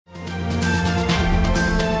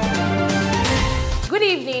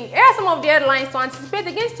are some of the headlines to anticipate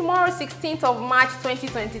against tomorrow, 16th of March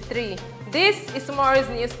 2023. This is tomorrow's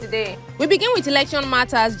news today. We begin with election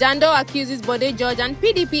matters. Jandor accuses Bode George and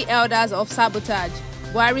PDP elders of sabotage.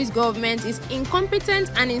 Buhari's government is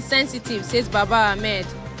incompetent and insensitive, says Baba-Ahmed.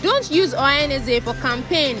 Don't use Ohanaeze for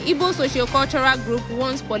campaign, Igbo socio-cultural group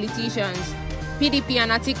warns politicians. PDP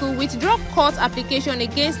and Atiku withdraw court application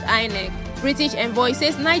against INEC. British envoy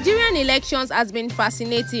says Nigerian elections has been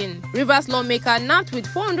fascinating. Rivers lawmaker nabbed with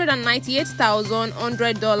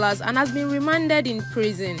 $498,100 and has been remanded in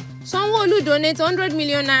prison. Sanwo-Olu donates 100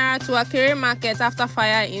 million naira to a career market after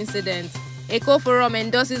fire incident. Eko Forum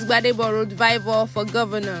endorses Bode George Rhodes-Vivour for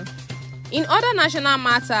governor. In other national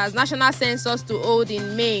matters, national census to hold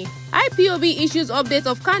in May. IPOB issues update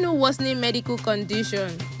of Kanu worsening medical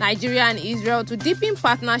condition. Nigeria and Israel to deepen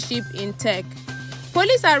partnership in tech.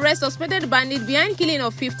 Police arrest suspected bandit behind killing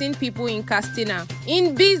of 15 people in Katsina.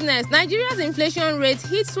 In business, Nigeria's inflation rate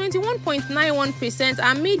hits 21.91%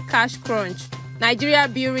 amid cash crunch.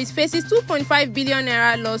 Nigerian Breweries faces 2.5 billion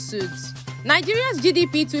naira lawsuits. Nigeria's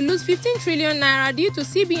GDP to lose 15 trillion naira due to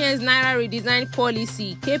CBN's Naira redesign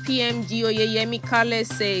policy, KPMG Oyeyemi Kale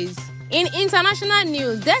says. In international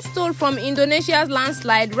news, death toll from Indonesia's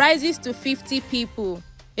landslide rises to 50 people.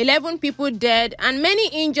 11 people dead and many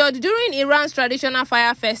injured during Iran's traditional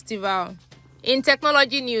fire festival. In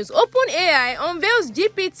technology news, OpenAI unveils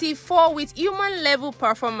GPT-4 with human-level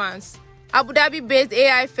performance. Abu Dhabi-based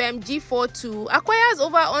AI firm G42 acquires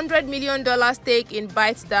over $100 million stake in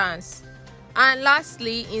ByteDance. And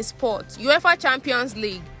lastly, in sport, UEFA Champions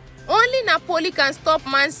League. Only Napoli can stop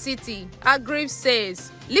Man City, Agreves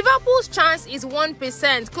says. Liverpool's chance is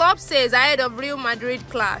 1%, club says ahead of Real Madrid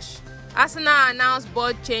clash. Arsenal announced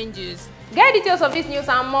board changes. Get details of this news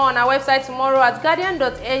and more on our website tomorrow at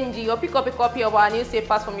guardian.ng or pick up a copy of our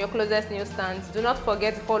newspapers from your closest newsstands. Do not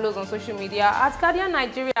forget to follow us on social media at Guardian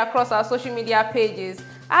Nigeria across our social media pages.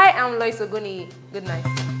 I am Lois Ogoni. Good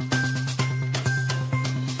night.